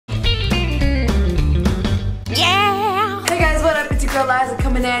Liza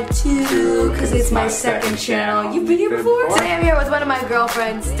coming at you, because it's my second channel. You've been here before? Today I'm here with one of my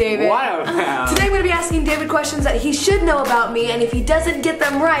girlfriends, David. Wow. Today I'm going to be asking David questions that he should know about me, and if he doesn't get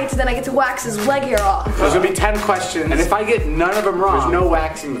them right, then I get to wax his leg hair off. There's going to be 10 questions, and if I get none of them wrong, there's no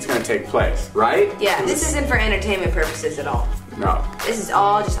waxing that's going to take place, right? Yeah, this isn't for entertainment purposes at all. No. This is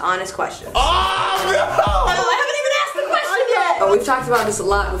all just honest questions. Oh, no! I haven't even asked the question yet! Oh, we've talked about this a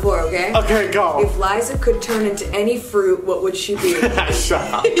lot before, okay? Okay, go. If Liza could turn into any fruit, what would she be? Shut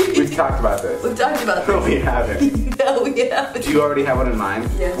up. We've talked about this. We've talked about No, this. we haven't. No, we haven't. Do you already have one in mind?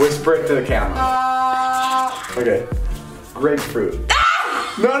 Yes. Whisper it to the camera. Okay. Grapefruit.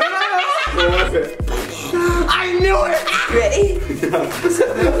 No, no, no, no! What was it? I knew it! Ready? No!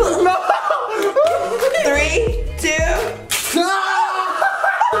 3, 2.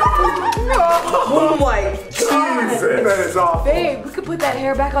 Oh my god! Jesus, that is awful. Babe, we could put that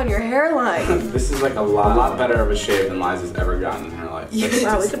hair back on your hairline. This is like a lot better of a shave than Liza's ever gotten in her life.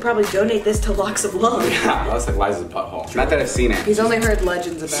 Wow, we could probably donate this to Locks of Love. Yeah, that's like Liza's butthole. Not that I've seen it. He's only heard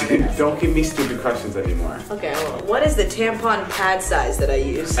legends about it. Don't give me stupid questions anymore. Okay, well, what is the tampon pad size that I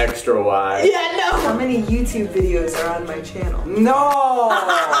use? Extra wide. Yeah, no! How many YouTube videos are on my channel? No!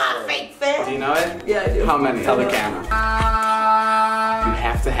 Fake fan! Do you know it? Yeah, I do. How many? Tell the camera. You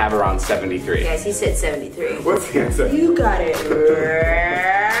have to have around 73. Guys, he said 73. What's the answer? You got it. What's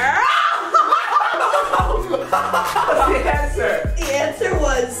the answer? The answer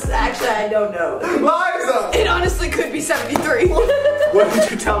was, actually, I don't know. Liza! It honestly could be 73. What did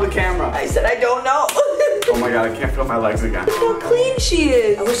you tell the camera? I said I don't know. Oh my god, I can't feel my legs again. Look how clean she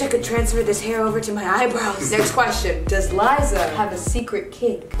is. I wish I could transfer this hair over to my eyebrows. Next question. Does Liza have a secret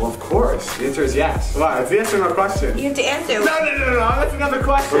kink? Well, of course. The answer is yes. Why? It's the yes or no question. You have to answer. No, that's another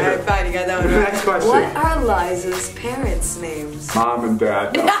question. Alright, fine, you got that one right. Next question. What are Liza's parents' names? Mom and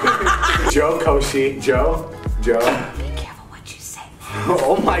Dad. No. Joe, Koshy. Joe. Be careful what you say.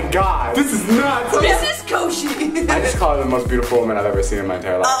 Oh my god. This is nuts. This is Koshy. I just call her the most beautiful woman I've ever seen in my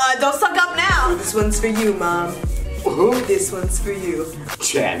entire life. Don't suck up now. This one's for you, Mom. Who? This one's for you.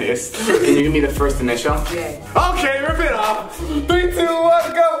 Janice. Can you give me the first initial? J. Okay, rip it off. 3, 2,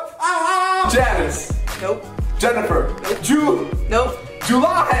 1, go. Ah! Janice. Nope. Jennifer. Nope. Nope.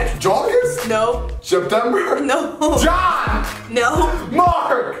 July. August. No. September. No. John. No.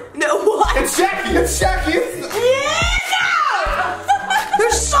 Mark. No, what? It's Jackie. It's Jackie. Yeah!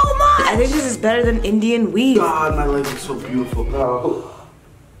 There's so much! I think this is better than Indian weed. God, my legs are so beautiful. No.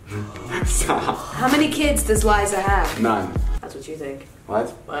 Stop. How many kids does Liza have? None. That's what you think. What?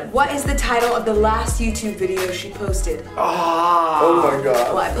 What is the title of the last YouTube video she posted? Oh my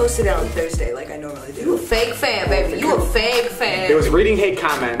god. Well, I posted it on Thursday like I normally do. You a fake fan, baby. You a fake fan. It was reading hate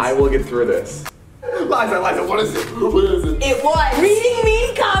comments. I will get through this. Liza, what is it? What is it? It was reading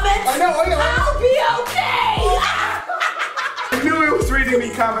mean comments. I know. I'll be okay. I knew it was reading me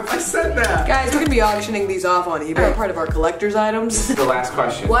comments. I said that. Guys, we're gonna be auctioning these off on eBay. Part of our collector's items. The last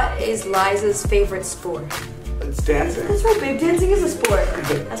question. What is Liza's favorite sport? It's dancing. That's right, babe. Dancing is a sport.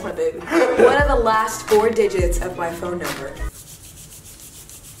 That's my baby. What are the last 4 digits of my phone number?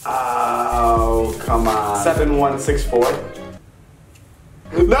 Oh, come on. 7164.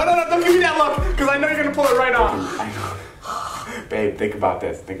 No, don't give me that look, because I know you're gonna pull it right off. I know. Babe, think about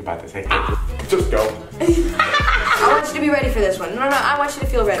this. Hey, just go. I want you to be ready for this one. No, I want you to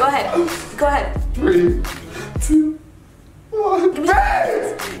feel ready. Go ahead. 3, 2, 1.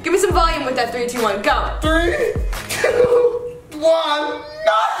 Give me some volume with that 3, 2, 1. Go. 3, 2, 1.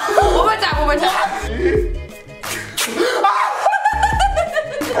 No! One more time.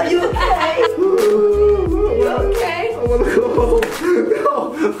 Are you okay? I wanna go. No.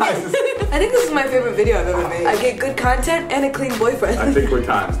 I think this is my favorite video I've ever made. I get good content and a clean boyfriend. I think we're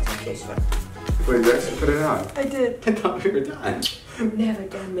done. Okay, sure. Wait, you actually put it on. I did. I thought we were done. I'm never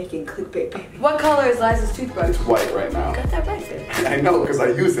done making clickbait, baby. What color is Liza's toothbrush? It's white right now. Got that right, babe. I know, because I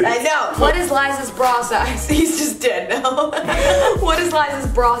use it. I know. What is Liza's bra size? He's just dead now. What is Liza's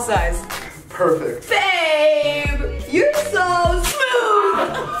bra size? Perfect. Babe, you're so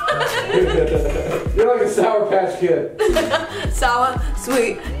smooth. You're like a Sour Patch Kid. Sour,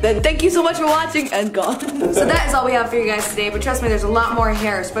 sweet. Then thank you so much for watching and gone. So that is all we have for you guys today, but trust me, there's a lot more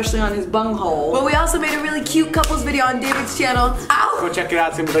hair, especially on his bunghole. But we also made a really cute couples video on David's channel. Ow! Go check it out,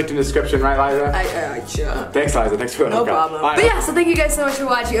 it's gonna be linked in the description, right, Liza? Sure. Thanks, Liza. Thanks for the No hookup. problem. Bye. But yeah, so thank you guys so much for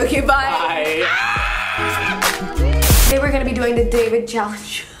watching. Okay, bye. Today we're gonna be doing the David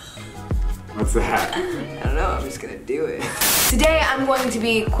challenge. What's that? I don't know, I'm just gonna do it. Today I'm going to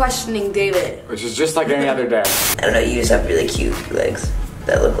be questioning David. Which is just like any other day. I don't know, you just have really cute legs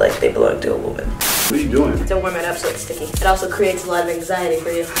that look like they belong to a woman. What are you doing? Don't warm it up so it's sticky. It also creates a lot of anxiety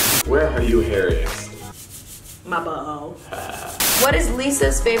for you. Where are you hairiest? My butthole. What is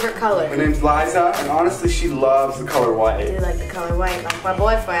Lisa's favorite color? Her name's Liza, and honestly, she loves the color I white. do like the color white, like my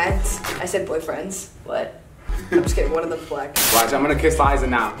boyfriends. I said boyfriends. What? I'm just kidding, one of them's black. Watch, I'm gonna kiss Liza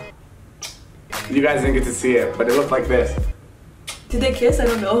now. You guys didn't get to see it, but it looked like this. Did they kiss? I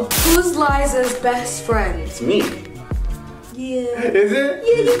don't know. Who's Liza's best friend? It's me. Yeah. Is it?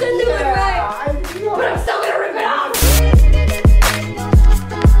 Yeah, you can do it right. But I'm still gonna rip it out.